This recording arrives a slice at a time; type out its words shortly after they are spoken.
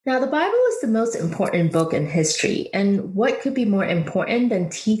Now, the Bible is the most important book in history, and what could be more important than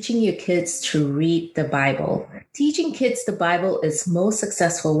teaching your kids to read the Bible? Teaching kids the Bible is most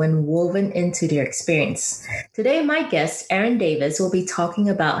successful when woven into their experience. Today, my guest, Aaron Davis, will be talking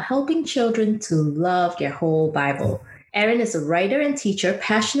about helping children to love their whole Bible. Erin is a writer and teacher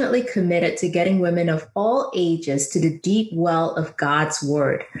passionately committed to getting women of all ages to the deep well of God's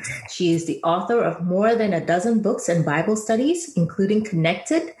Word. She is the author of more than a dozen books and Bible studies, including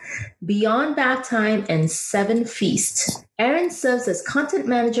Connected, Beyond Bath Time, and Seven Feasts. Erin serves as content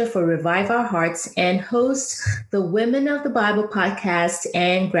manager for Revive Our Hearts and hosts the Women of the Bible podcast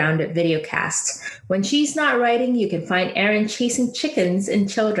and Grounded videocast. When she's not writing, you can find Erin chasing chickens and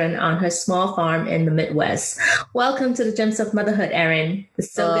children on her small farm in the Midwest. Welcome to the Gems of Motherhood, Erin.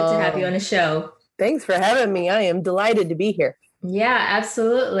 It's so good to have you on the show. Thanks for having me. I am delighted to be here. Yeah,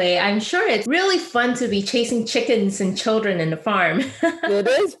 absolutely. I'm sure it's really fun to be chasing chickens and children in the farm.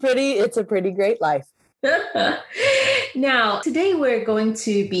 It's a pretty great life. Now, today we're going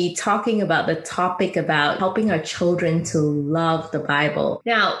to be talking about the topic about helping our children to love the Bible.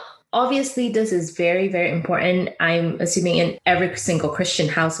 Now, obviously, this is very, very important. I'm assuming in every single Christian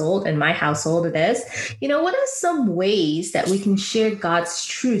household, in my household it is. What are some ways that we can share God's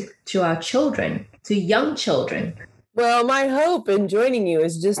truth to our children, to young children? Well, my hope in joining you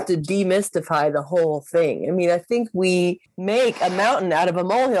is just to demystify the whole thing. I mean, I think we make a mountain out of a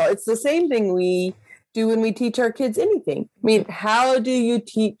molehill. It's the same thing we do when we teach our kids anything. I mean, how do you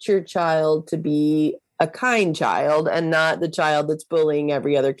teach your child to be a kind child and not the child that's bullying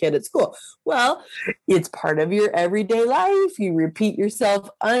every other kid at school? Well, it's part of your everyday life. You repeat yourself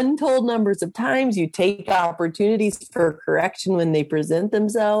untold numbers of times. You take opportunities for correction when they present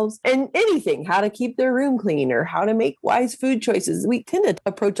themselves, and anything, how to keep their room clean or how to make wise food choices. We tend to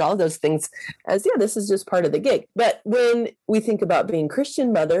approach all those things as, this is just part of the gig. But when we think about being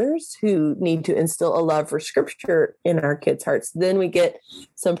Christian mothers who need to instill a love for scripture in our kids' hearts, then we get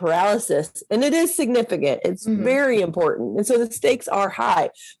some paralysis, and it is significant. It's very important. And so the stakes are high,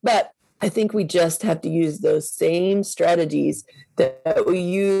 but I think we just have to use those same strategies that we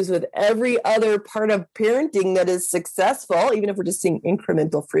use with every other part of parenting that is successful, even if we're just seeing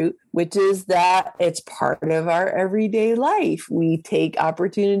incremental fruit, which is that it's part of our everyday life. We take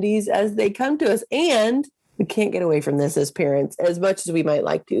opportunities as they come to us, and we can't get away from this as parents as much as we might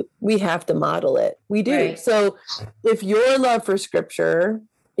like to. We have to model it. We do. Right. So if your love for scripture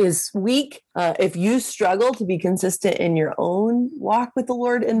is weak, if you struggle to be consistent in your own walk with the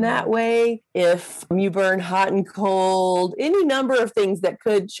Lord in that way, if you burn hot and cold, any number of things that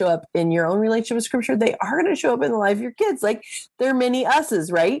could show up in your own relationship with scripture, they are going to show up in the life of your kids. Like, there are many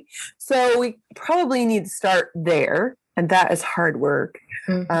us's, right? So we probably need to start there. And that is hard work.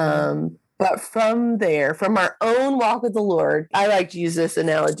 But from there, from our own walk with the Lord, I like to use this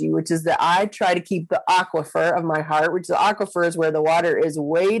analogy, which is that I try to keep the aquifer of my heart, which the aquifer is where the water is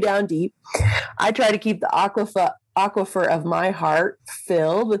way down deep. I try to keep the aquifer of my heart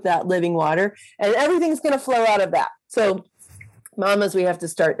filled with that living water, and everything's going to flow out of that. So, mamas, we have to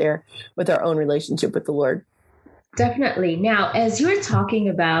start there with our own relationship with the Lord. Definitely. Now, as you're talking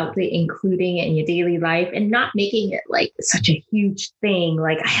about the including it in your daily life and not making it like such a huge thing,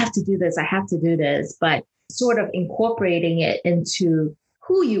 like I have to do this, but sort of incorporating it into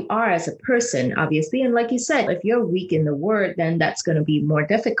who you are as a person, obviously. And like you said, if you're weak in the word, then that's going to be more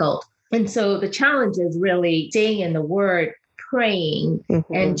difficult. And so the challenge is really staying in the word, praying,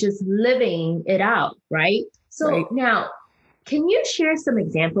 and just living it out, right? So now, can you share some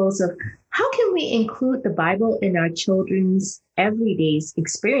examples of how can we include the Bible in our children's everyday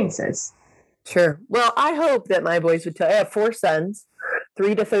experiences? Sure. Well, I hope that my boys would tell. I have 4 sons,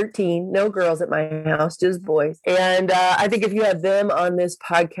 3 to 13, no girls at my house, just boys. And I think if you have them on this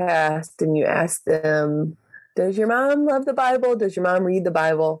podcast and you ask them, does your mom love the Bible? Does your mom read the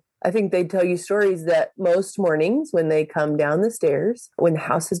Bible? I think they'd tell you stories that most mornings when they come down the stairs, when the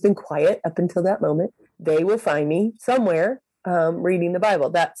house has been quiet up until that moment, they will find me somewhere reading the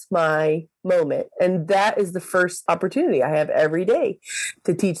Bible. That's my moment. And that is the first opportunity I have every day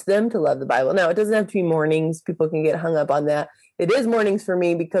to teach them to love the Bible. Now, it doesn't have to be mornings. People can get hung up on that. It is mornings for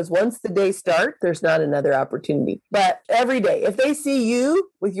me because once the day starts, there's not another opportunity. But every day, if they see you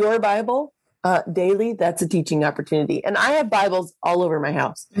with your Bible, daily, that's a teaching opportunity. And I have Bibles all over my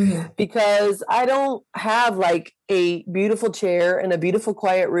house because I don't have like a beautiful chair and a beautiful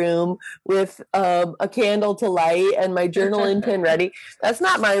quiet room with a candle to light and my journal and pen ready. That's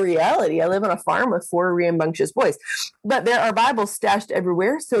not my reality. I live on a farm with 4 rambunctious boys. But there are Bibles stashed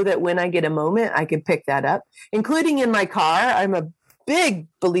everywhere so that when I get a moment, I can pick that up, including in my car. I'm a big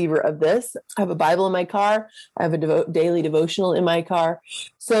believer of this. I have a Bible in my car. I have a daily devotional in my car.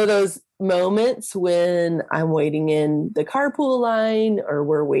 So those moments when I'm waiting in the carpool line or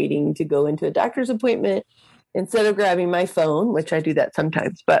we're waiting to go into a doctor's appointment, instead of grabbing my phone, which I do that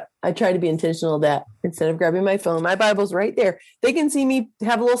sometimes, but I try to be intentional that instead of grabbing my phone, my Bible's right there. They can see me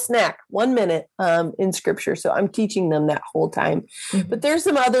have a little snack, 1 minute in scripture. So I'm teaching them that whole time. Mm-hmm. But there's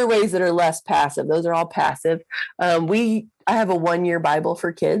some other ways that are less passive. Those are all passive. I have a 1-year Bible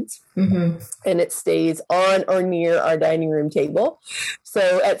for kids, mm-hmm. and it stays on or near our dining room table.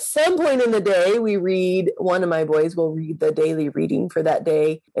 So at some point in the day, one of my boys will read the daily reading for that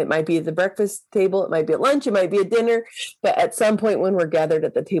day. It might be at the breakfast table. It might be at lunch. It might be at dinner. But at some point when we're gathered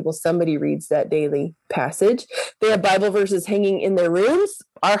at the table, somebody reads that daily passage. They have Bible verses hanging in their rooms.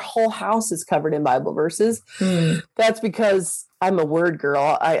 Our whole house is covered in Bible verses. Mm. That's because I'm a word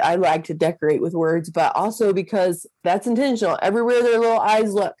girl. I like to decorate with words, but also because that's intentional. Everywhere their little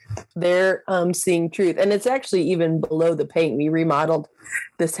eyes look, they're seeing truth. And it's actually even below the paint. We remodeled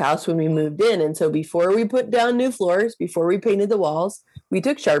this house when we moved in. And so before we put down new floors, before we painted the walls, we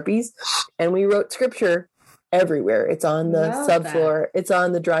took Sharpies and we wrote scripture everywhere. It's on the subfloor. It's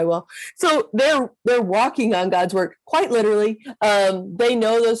on the drywall. So they're walking on God's word, quite literally. They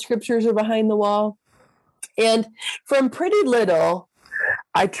know those scriptures are behind the wall. And from pretty little,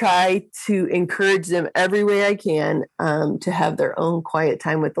 I try to encourage them every way I can to have their own quiet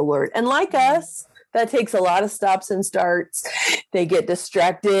time with the Lord. And like us, that takes a lot of stops and starts. They get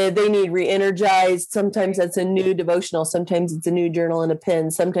distracted. They need re-energized. Sometimes that's a new devotional. Sometimes it's a new journal and a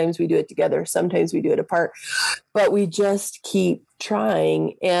pen. Sometimes we do it together. Sometimes we do it apart. But we just keep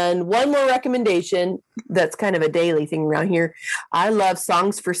trying. And one more recommendation that's kind of a daily thing around here. I love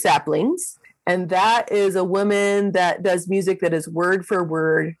Songs for Saplings. And that is a woman that does music that is word for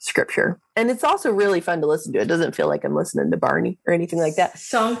word scripture. And it's also really fun to listen to. It doesn't feel like I'm listening to Barney or anything like that.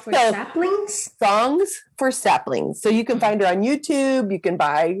 Songs for Saplings? Songs for Saplings. So you can find her on YouTube. You can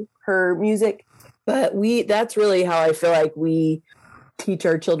buy her music. But that's really how I feel like we teach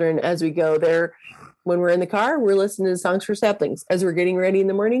our children as we go. When we're in the car, we're listening to Songs for Saplings. As we're getting ready in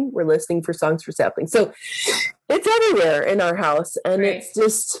the morning, we're listening for Songs for Saplings. So it's everywhere in our house. And It's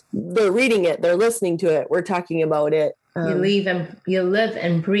just, they're reading it. They're listening to it. We're talking about it. You live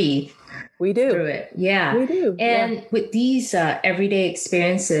and breathe. We do. Through it. Yeah. We do. And with these everyday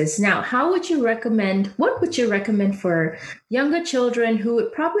experiences, now, what would you recommend for younger children who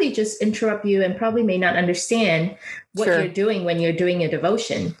would probably just interrupt you and probably may not understand what you're doing when you're doing a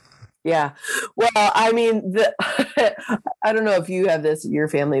devotion? Yeah. Well, I mean, I don't know if you have this in your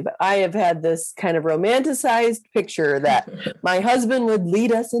family, but I have had this kind of romanticized picture that my husband would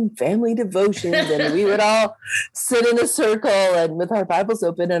lead us in family devotions and we would all sit in a circle and with our Bibles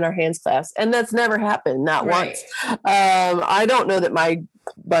open and our hands clasped. And that's never happened, not once. I don't know that my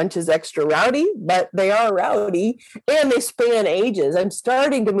bunch is extra rowdy, but they are rowdy and they span ages. I'm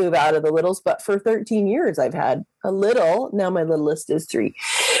starting to move out of the littles, but for 13 years I've had a little. Now my littlest is 3.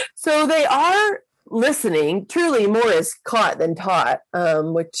 So they are listening. Truly more is caught than taught,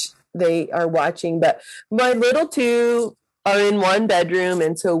 which they are watching. But my little 2 are in one bedroom.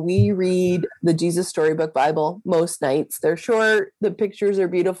 And so we read the Jesus Storybook Bible most nights. They're short. The pictures are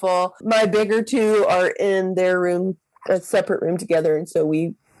beautiful. My bigger 2 are in their room, a separate room together. And so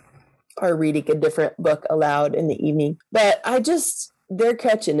we are reading a different book aloud in the evening. But they're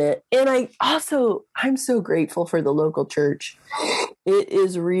catching it. And I'm so grateful for the local church. It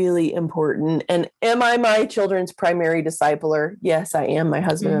is really important. And am I my children's primary discipler? Yes, I am. My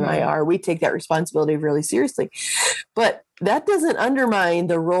husband and I are. We take that responsibility really seriously. But that doesn't undermine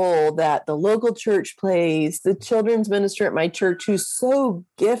the role that the local church plays, the children's minister at my church, who's so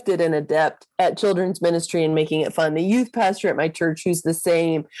gifted and adept at children's ministry and making it fun, the youth pastor at my church, who's the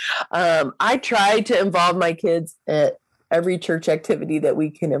same. I try to involve my kids at every church activity that we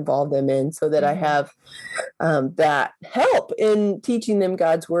can involve them in so that I have that help in teaching them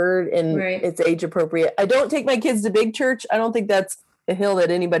God's word and it's age appropriate. I don't take my kids to big church. I don't think that's a hill that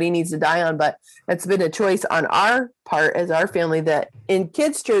anybody needs to die on, but it's been a choice on our part as our family that in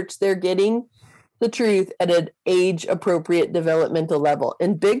kids' church, they're getting the truth at an age-appropriate developmental level.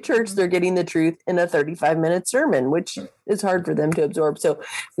 In big church, they're getting the truth in a 35-minute sermon, which is hard for them to absorb. So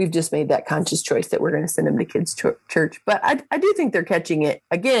we've just made that conscious choice that we're going to send them to kids' church. But I do think they're catching it.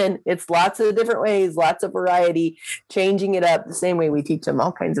 Again, it's lots of different ways, lots of variety, changing it up the same way we teach them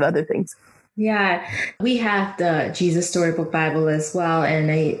all kinds of other things. Yeah, we have the Jesus Storybook Bible as well. And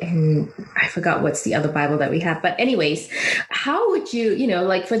I forgot what's the other Bible that we have. But anyways, how would you,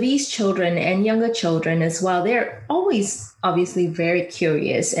 like for these children and younger children as well, they're always obviously very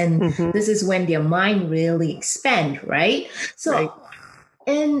curious. And this is when their mind really expand, right? So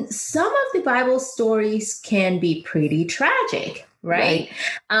And some of the Bible stories can be pretty tragic, right?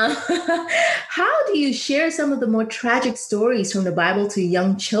 Uh, how do you share some of the more tragic stories from the Bible to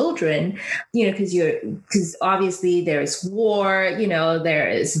young children? Because obviously there is war, there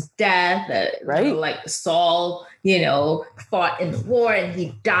is death, Right. like Saul, fought in the war and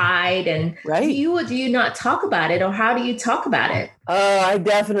he died. And Right. do you not talk about it, or how do you talk about it? I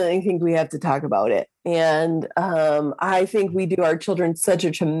definitely think we have to talk about it. And I think we do our children such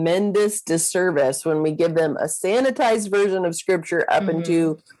a tremendous disservice when we give them a sanitized version of scripture up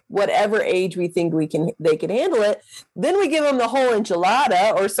into whatever age we think they can handle it. Then we give them the whole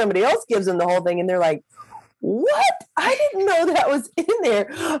enchilada, or somebody else gives them the whole thing, and they're like, what? I didn't know that was in there.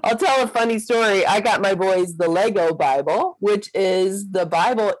 I'll tell a funny story. I got my boys the Lego Bible, which is the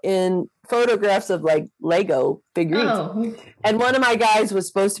Bible in photographs of like Lego figurines. Oh. And one of my guys was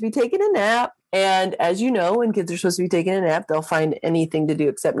supposed to be taking a nap. And as you know, when kids are supposed to be taking a nap, they'll find anything to do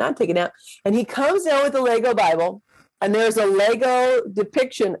except not take a nap. And he comes down with the Lego Bible, and there's a Lego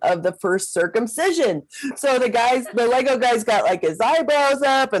depiction of the first circumcision. So the Lego guy's got like his eyebrows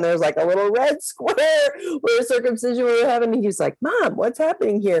up, and there's like a little red square where a circumcision we were having. And he's like, Mom, what's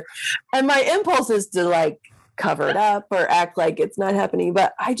happening here? And my impulse is to like cover it up or act like it's not happening.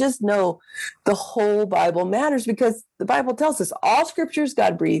 But I just know the whole Bible matters, because the Bible tells us all scripture is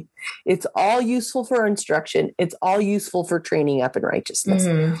God breathed. It's all useful for instruction. It's all useful for training up in righteousness.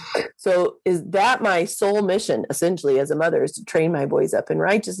 So is that my sole mission, essentially, as a mother, is to train my boys up in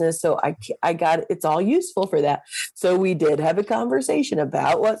righteousness. So it's all useful for that. So we did have a conversation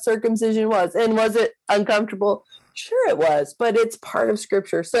about what circumcision was. And was it uncomfortable? Sure it was, but it's part of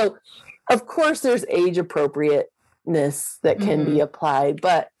scripture. So of course, there's age appropriateness that can be applied,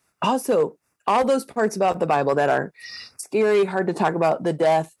 but also all those parts about the Bible that are scary, hard to talk about, the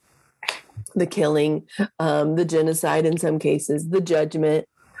death, the killing, the genocide in some cases, the judgment,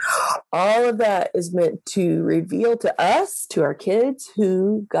 all of that is meant to reveal to us, to our kids,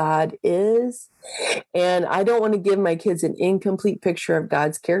 who God is. And I don't want to give my kids an incomplete picture of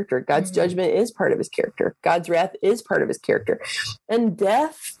God's character. God's judgment is part of his character. God's wrath is part of his character. And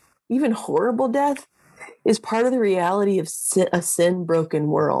death, even horrible death, is part of the reality of a sin-broken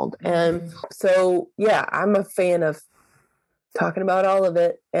world. And so, yeah, I'm a fan of talking about all of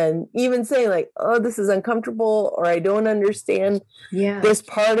it, and even saying like, oh, this is uncomfortable, or I don't understand this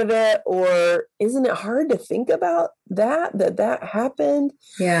part of it, or isn't it hard to think about that happened?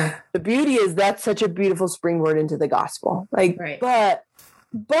 Yeah. The beauty is that's such a beautiful springboard into the gospel. Like, right. but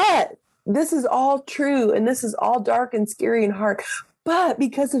this is all true, and this is all dark and scary and hard. But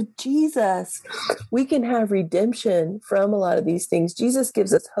because of Jesus, we can have redemption from a lot of these things. Jesus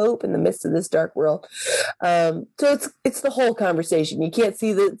gives us hope in the midst of this dark world. So it's the whole conversation. You can't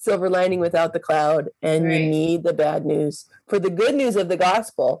see the silver lining without the cloud, and you need the bad news for the good news of the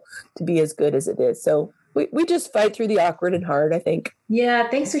gospel to be as good as it is. So we just fight through the awkward and hard, I think. Yeah,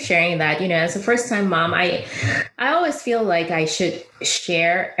 thanks for sharing that. As a first-time mom, I always feel like I should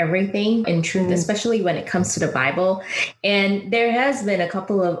share everything in truth, especially when it comes to the Bible. And there has been a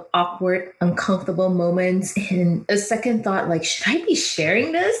couple of awkward, uncomfortable moments, and a second thought, like, should I be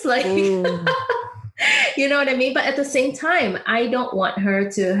sharing this? Like, you know what I mean? But at the same time, I don't want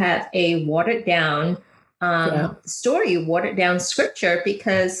her to have a watered down story, watered down scripture,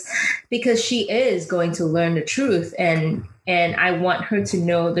 because she is going to learn the truth, and I want her to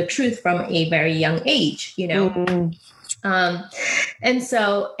know the truth from a very young age, and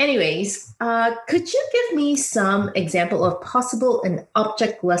so anyways, could you give me some example of possible and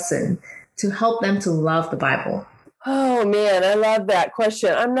object lesson to help them to love the Bible? Oh man, I love that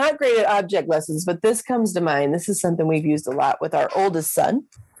question. I'm not great at object lessons, but this comes to mind. This is something we've used a lot with our oldest son,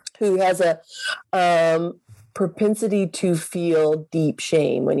 who has a propensity to feel deep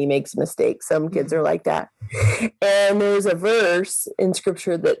shame when he makes mistakes. Some kids are like that. And there's a verse in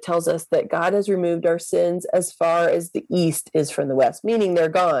scripture that tells us that God has removed our sins as far as the east is from the west, meaning they're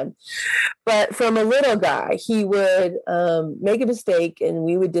gone. But from a little guy, he would make a mistake, and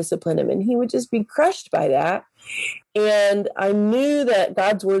we would discipline him, and he would just be crushed by that. And I knew that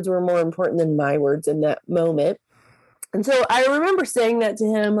God's words were more important than my words in that moment. And so I remember saying that to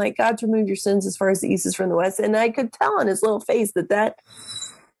him, like, God's removed your sins as far as the east is from the west. And I could tell on his little face that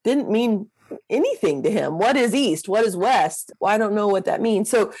didn't mean anything to him. What is east? What is west? Well, I don't know what that means.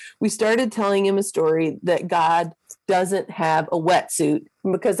 So we started telling him a story that God doesn't have a wetsuit,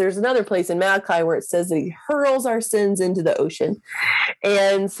 because there's another place in Malachi where it says that he hurls our sins into the ocean.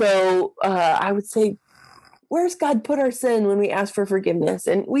 And so I would say, where's God put our sin when we ask for forgiveness?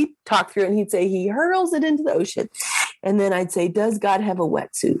 And we talk through it, and he'd say he hurls it into the ocean. And then I'd say, does God have a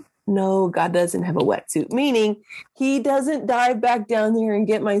wetsuit? No, God doesn't have a wetsuit, meaning he doesn't dive back down there and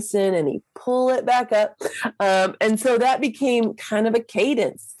get my sin and he pull it back up. And so that became kind of a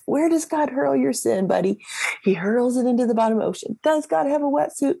cadence. Where does God hurl your sin, buddy? He hurls it into the bottom of the ocean. Does God have a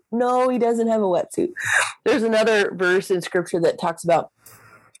wetsuit? No, he doesn't have a wetsuit. There's another verse in scripture that talks about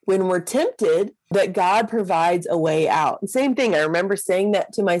when we're tempted, that God provides a way out. And same thing. I remember saying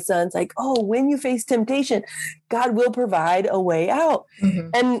that to my sons, like, oh, when you face temptation, God will provide a way out.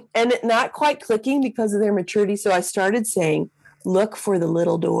 And it not quite clicking because of their maturity. So I started saying, look for the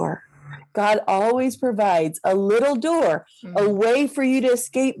little door. God always provides a little door, a way for you to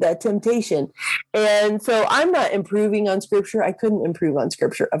escape that temptation. And so I'm not improving on scripture. I couldn't improve on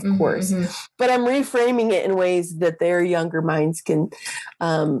scripture, of course, but I'm reframing it in ways that their younger minds can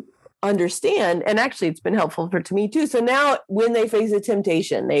understand. And actually, it's been helpful to me too. So now when they face a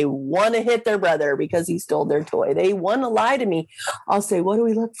temptation, they want to hit their brother because he stole their toy. They want to lie to me. I'll say, what do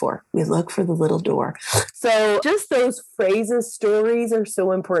we look for? We look for the little door. So just those phrases, stories are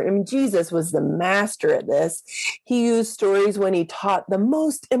so important. I mean, Jesus was the master at this. He used stories when he taught the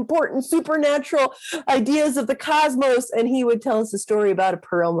most important supernatural ideas of the cosmos. And he would tell us a story about a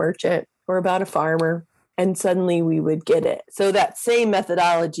pearl merchant or about a farmer. And suddenly we would get it. So that same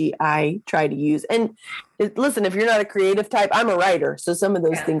methodology I try to use. And listen, if you're not a creative type, I'm a writer. So some of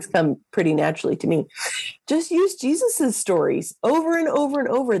those things come pretty naturally to me. Just use Jesus's stories over and over and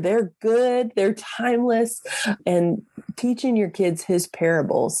over. They're good. They're timeless. And teaching your kids his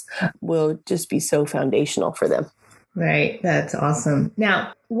parables will just be so foundational for them. Right. That's awesome.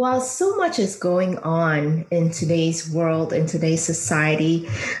 Now, while so much is going on in today's world, in today's society,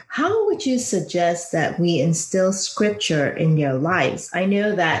 how would you suggest that we instill scripture in your lives? I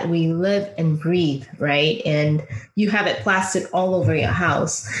know that we live and breathe, right? And you have it plastered all over your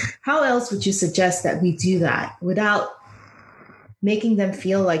house. How else would you suggest that we do that without making them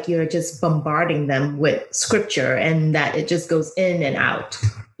feel like you're just bombarding them with scripture and that it just goes in and out?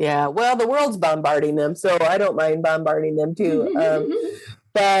 Yeah, well, the world's bombarding them, so I don't mind bombarding them too.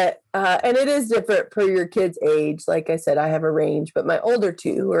 But it is different per your kid's age. Like I said, I have a range, but my older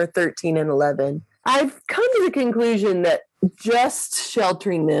two, who are 13 and 11, I've come to the conclusion that just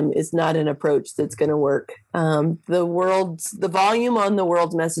sheltering them is not an approach that's going to work. The volume on the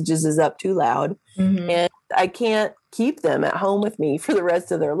world's messages is up too loud, and I can't keep them at home with me for the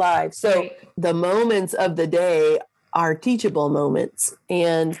rest of their lives. So the moments of the day are teachable moments.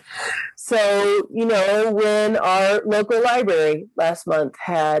 And so, when our local library last month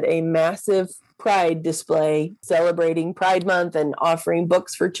had a massive Pride display celebrating Pride Month and offering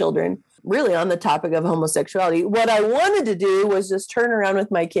books for children, really on the topic of homosexuality, what I wanted to do was just turn around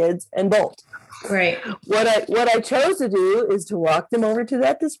with my kids and bolt. Right. What I chose to do is to walk them over to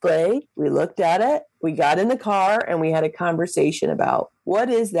that display. We looked at it, we got in the car, and we had a conversation about what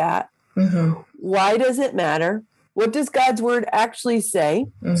is that? Why does it matter? What does God's word actually say?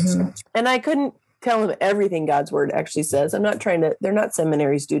 And I couldn't tell them everything God's word actually says. They're not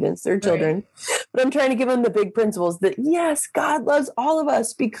seminary students, they're children. But I'm trying to give them the big principles that, yes, God loves all of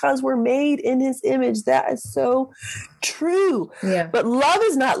us because we're made in his image. That is so true. Yeah. But love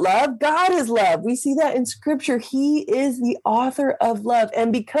is not love. God is love. We see that in scripture. He is the author of love.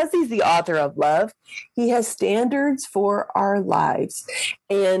 And because he's the author of love, he has standards for our lives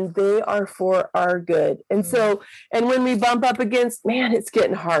and they are for our good. And so, and when we bump up against, man, it's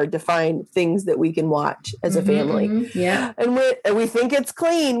getting hard to find things that we can watch as a family. Yeah. And we think it's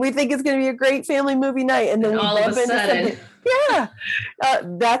clean. We think it's going to be a great family movie night. And then we all bump of a into sudden. something. Yeah.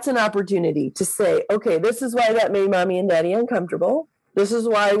 That's an opportunity to say, okay, this is why that made mommy and daddy uncomfortable. This is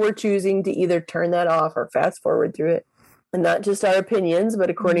why we're choosing to either turn that off or fast forward through it. And not just our opinions, but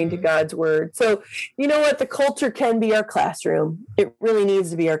according to God's word. So, you know what? The culture can be our classroom. It really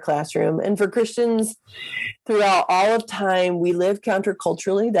needs to be our classroom. And for Christians, throughout all of time, we live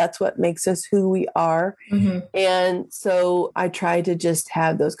counterculturally. That's what makes us who we are. And so I try to just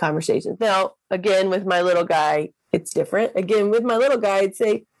have those conversations. Now, again, with my little guy, it's different. Again, with my little guy, I'd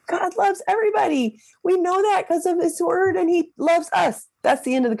say, God loves everybody. We know that because of his word, and he loves us. That's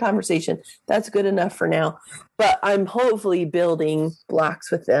the end of the conversation. That's good enough for now. But I'm hopefully building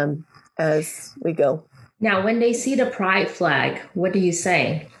blocks with them as we go. Now, when they see the pride flag, what do you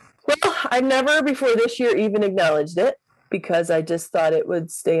say? Well, I've never before this year even acknowledged it because I just thought it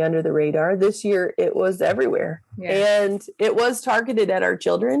would stay under the radar. This year, it was everywhere. Yeah. And it was targeted at our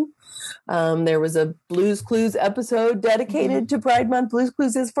children. There was a Blue's Clues episode dedicated to Pride Month. Blue's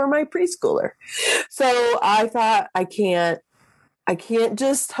Clues is for my preschooler. So I thought I can't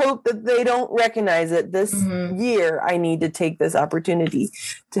just hope that they don't recognize it this year. I need to take this opportunity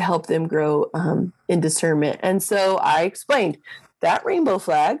to help them grow in discernment. And so I explained that rainbow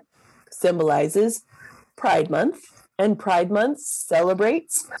flag symbolizes Pride Month. And Pride Month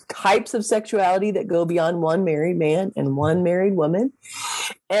celebrates types of sexuality that go beyond one married man and one married woman.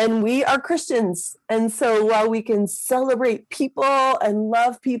 And we are Christians. And so while we can celebrate people and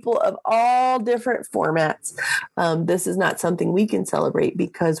love people of all different formats, this is not something we can celebrate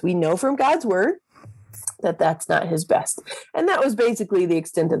because we know from God's word that that's not his best. And that was basically the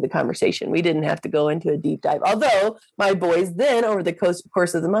extent of the conversation. We didn't have to go into a deep dive. Although my boys then over the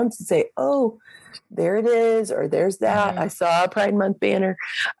course of the month would say, oh, there it is, or there's that. I saw a Pride Month banner.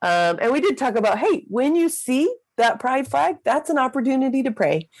 And we did talk about, hey, when you see that pride flag, that's an opportunity to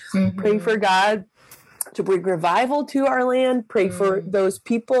pray. Pray for God to bring revival to our land. Pray for those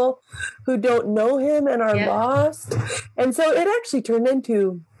people who don't know him and are lost. And so it actually turned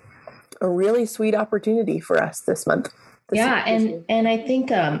into a really sweet opportunity for us this month. And I think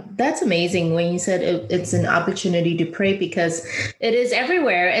that's amazing when you said it's an opportunity to pray because it is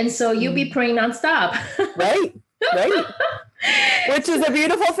everywhere. And so you'll be praying nonstop. Right. Which is a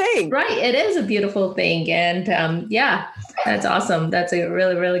beautiful thing. Right. It is a beautiful thing. And that's awesome. That's a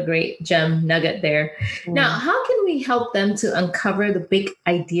really, really great gem nugget there. Now, how can we help them to uncover the big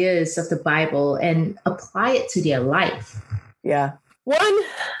ideas of the Bible and apply it to their life? Yeah. One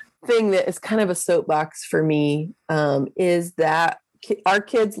thing that is kind of a soapbox for me is that our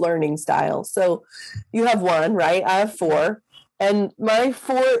kids' learning style. So you have one, right? I have four. And my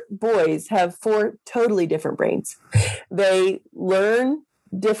four boys have four totally different brains. They learn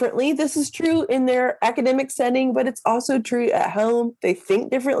differently. This is true in their academic setting, but it's also true at home. They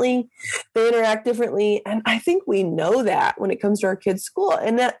think differently. They interact differently. And I think we know that when it comes to our kids' school.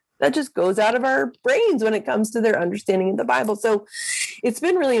 And that just goes out of our brains when it comes to their understanding of the Bible. So it's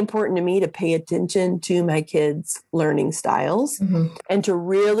been really important to me to pay attention to my kids' learning styles and to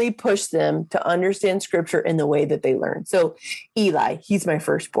really push them to understand scripture in the way that they learn. So Eli, he's my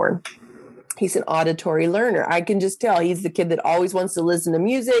firstborn. He's an auditory learner. I can just tell he's the kid that always wants to listen to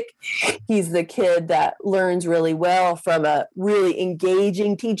music. He's the kid that learns really well from a really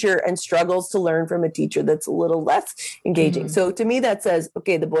engaging teacher and struggles to learn from a teacher that's a little less engaging. So to me, that says,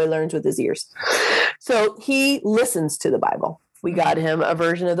 okay, the boy learns with his ears. So he listens to the Bible. We got him a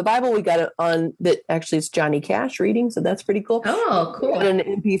version of the Bible. We got it on that. Actually, it's Johnny Cash reading. So that's pretty cool. Oh, cool. We got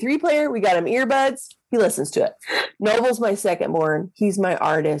an MP3 player. We got him earbuds. He listens to it. Noble's my second born. He's my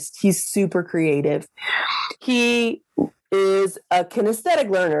artist. He's super creative. He is a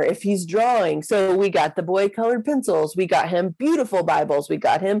kinesthetic learner if he's drawing. So we got the boy colored pencils. We got him beautiful Bibles. We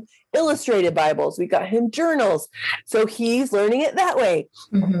got him illustrated Bibles. We got him journals. So he's learning it that way.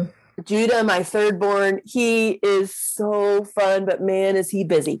 Judah, my third born, he is so fun, but man, is he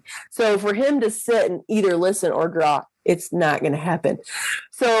busy. So for him to sit and either listen or draw, it's not going to happen.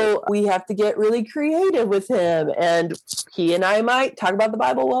 So we have to get really creative with him. And he and I might talk about the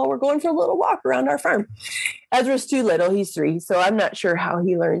Bible while we're going for a little walk around our farm. Ezra's too little. He's 3. So I'm not sure how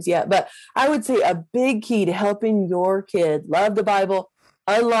he learns yet. But I would say a big key to helping your kid love the Bible,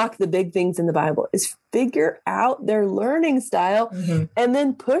 unlock the big things in the Bible, is figure out their learning style and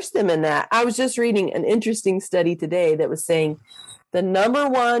then push them in that. I was just reading an interesting study today that was saying the number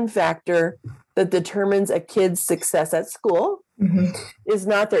one factor that determines a kid's success at school is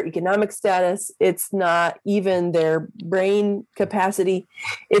not their economic status. It's not even their brain capacity.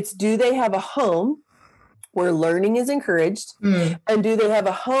 It's, do they have a home where learning is encouraged? And do they have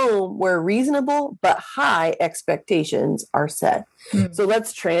a home where reasonable but high expectations are set? So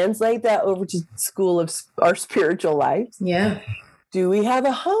let's translate that over to school of our spiritual lives. Yeah. Do we have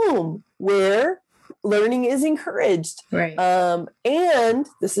a home where learning is encouraged? Right. And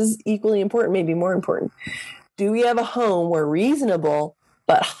this is equally important, maybe more important. Do we have a home where reasonable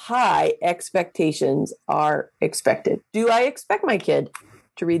but high expectations are expected? Do I expect my kid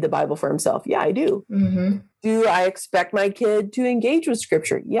to read the Bible for himself? Yeah, I do. Do I expect my kid to engage with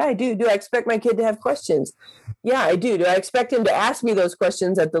scripture? Yeah, I do. Do I expect my kid to have questions? Yeah, I do. Do I expect him to ask me those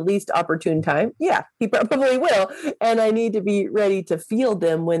questions at the least opportune time? Yeah, he probably will. And I need to be ready to field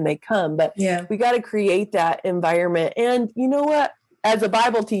them when they come. But we got to create that environment. And you know what? As a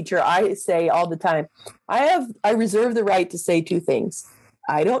Bible teacher, I say all the time, I reserve the right to say 2 things.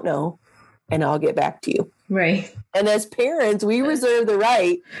 I don't know, and I'll get back to you. Right. And as parents, we reserve the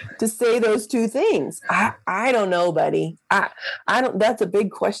right to say those 2 things. I don't know, buddy. I don't, that's a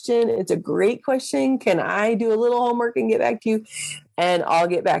big question. It's a great question. Can I do a little homework and get back to you? And I'll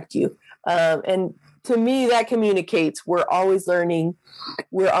get back to you. And to me, that communicates we're always learning.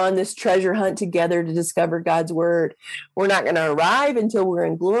 We're on this treasure hunt together to discover God's word. We're not going to arrive until we're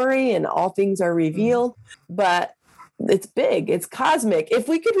in glory and all things are revealed. But it's big. It's cosmic. If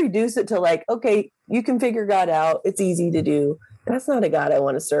we could reduce it to like, okay, you can figure God out. It's easy to do. That's not a God I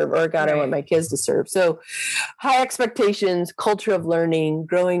want to serve, or a God I want my kids to serve. So high expectations, culture of learning,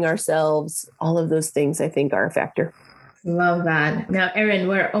 growing ourselves, all of those things I think are a factor. Love that. Now, Erin,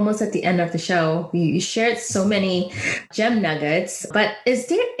 we're almost at the end of the show. You shared so many gem nuggets, but is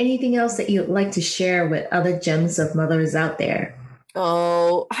there anything else that you'd like to share with other gems of mothers out there?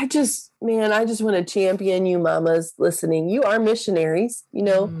 Oh, I just want to champion you mamas listening. You are missionaries.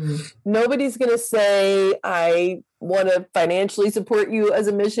 Nobody's going to say, I want to financially support you as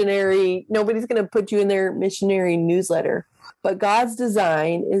a missionary. Nobody's going to put you in their missionary newsletter. But God's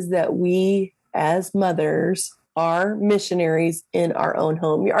design is that we as mothers are missionaries in our own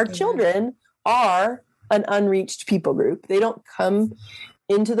home. Our children are an unreached people group. They don't come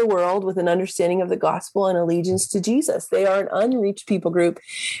into the world with an understanding of the gospel and allegiance to Jesus. They are an unreached people group.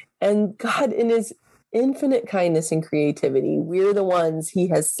 And God, in his infinite kindness and creativity, we're the ones he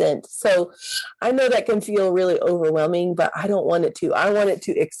has sent. So I know that can feel really overwhelming, but I don't want it to. I want it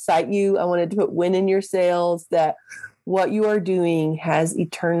to excite you. I want it to put wind in your sails that what you are doing has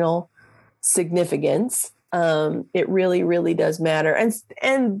eternal significance. It really, really does matter.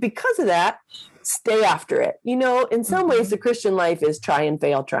 And because of that, stay after it. In some ways, the Christian life is try and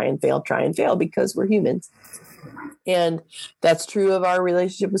fail, because we're humans. And that's true of our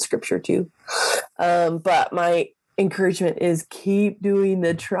relationship with Scripture too. But my encouragement is keep doing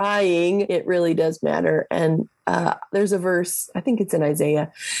the trying. It really does matter. And there's a verse, I think it's in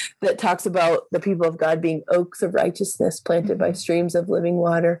Isaiah, that talks about the people of God being oaks of righteousness planted by streams of living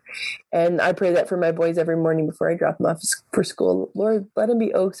water. And I pray that for my boys every morning before I drop them off for school. Lord, let them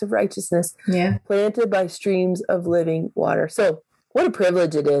be oaks of righteousness, planted by streams of living water. So what a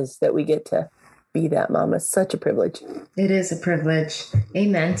privilege it is that we get to be that, Mama. Such a privilege. It is a privilege.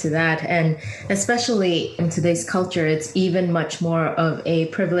 Amen to that. And especially in today's culture, it's even much more of a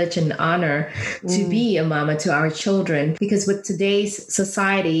privilege and honor to be a mama to our children, because with today's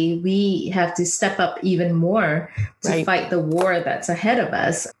society, we have to step up even more to fight the war that's ahead of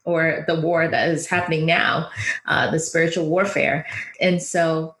us, or the war that is happening now, the spiritual warfare. And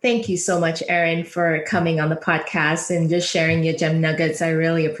so thank you so much, Erin, for coming on the podcast and just sharing your gem nuggets. I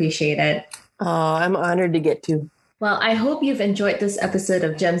really appreciate it. Oh, I'm honored to get to. Well, I hope you've enjoyed this episode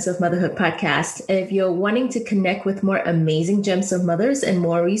of Gems of Motherhood podcast. If you're wanting to connect with more amazing Gems of Mothers and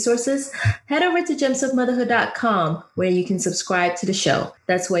more resources, head over to gemsofmotherhood.com, where you can subscribe to the show.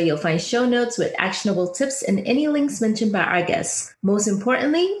 That's where you'll find show notes with actionable tips and any links mentioned by our guests. Most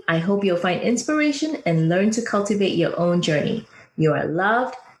importantly, I hope you'll find inspiration and learn to cultivate your own journey. You are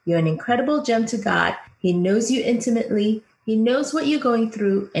loved. You're an incredible gem to God. He knows you intimately. He knows what you're going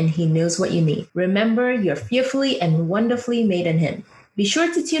through, and he knows what you need. Remember, you're fearfully and wonderfully made in him. Be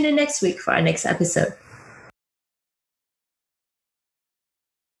sure to tune in next week for our next episode.